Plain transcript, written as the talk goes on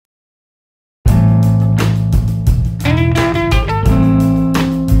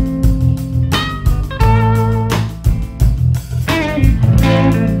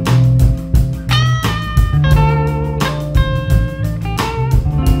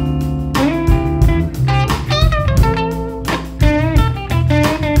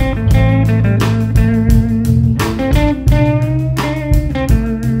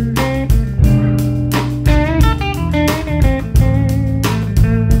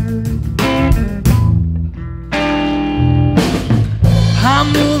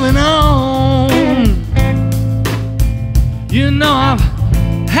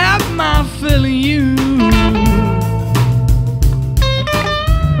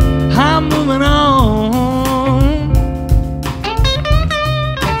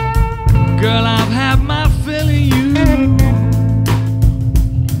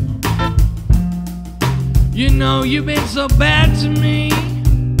to me,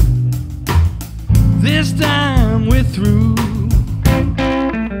 this time we're through.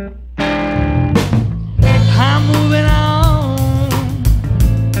 I'm moving on,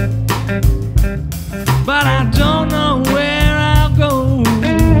 but I don't know where I'll go.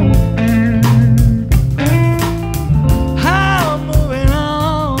 I'm moving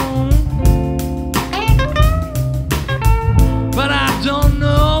on, but I don't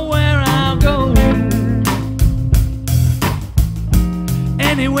know where I'll go.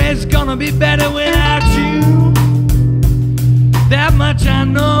 Anyway, it's gonna be better without you. That much I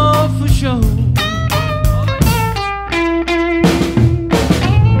know for sure.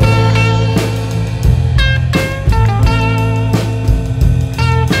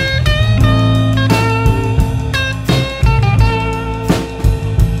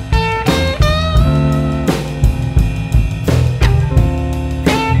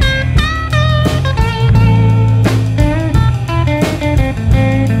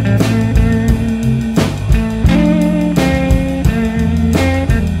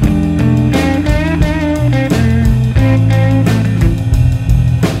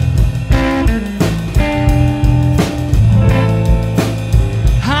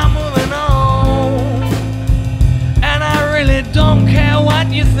 Don't care what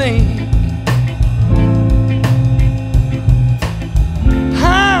you think.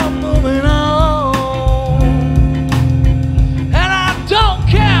 I'm moving on, and I don't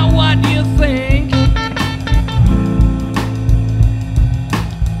care what you think.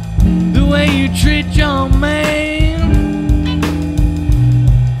 The way you treat your man,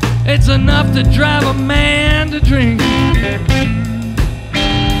 it's enough to drive a man to drink.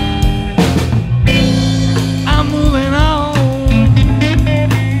 I'm moving on,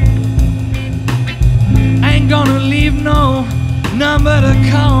 gonna leave no number to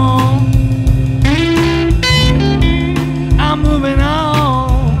call. I'm moving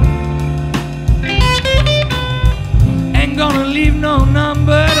on, ain't gonna leave no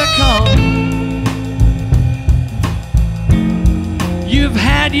number to call. You've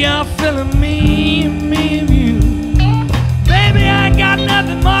had your fill of me of you. Baby, I got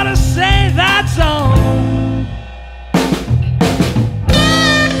nothing more to say, that's all.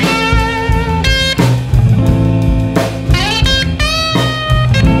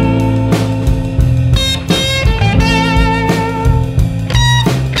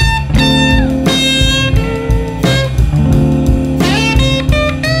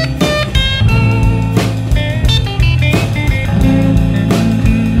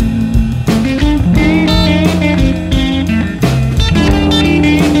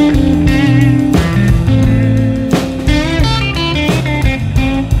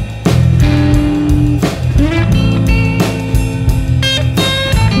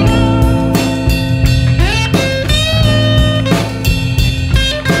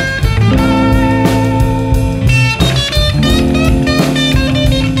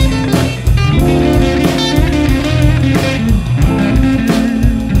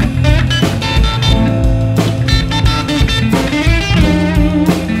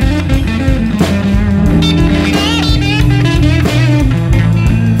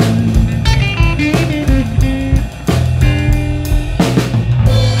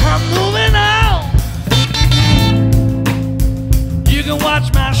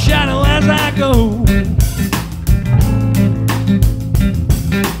 Watch my shadow as I go.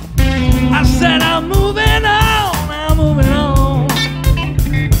 I said I'm moving on,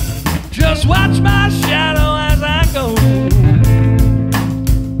 just watch my shadow as I go.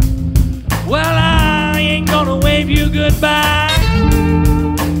 Well, I ain't gonna wave you goodbye,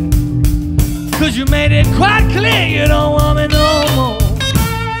 'cause you made it quite clear you don't want me no more.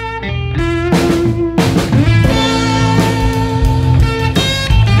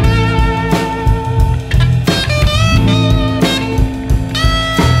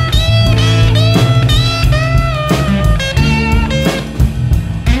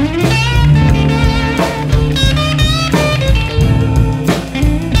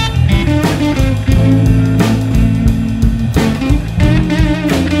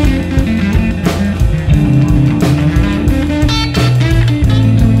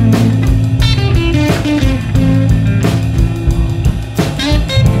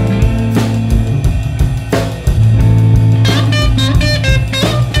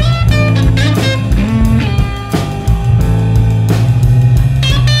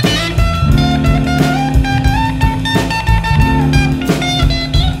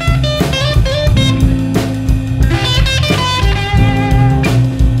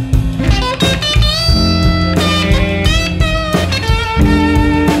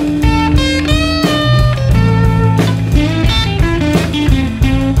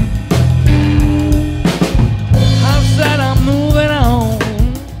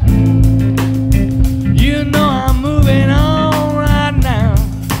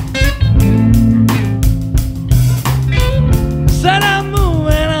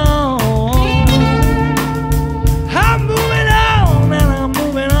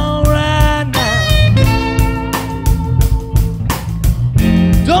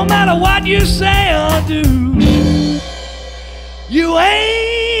 you say or do. You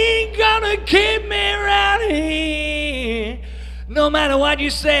ain't gonna keep me around here, no matter what you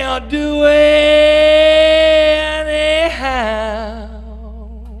say or do anyhow.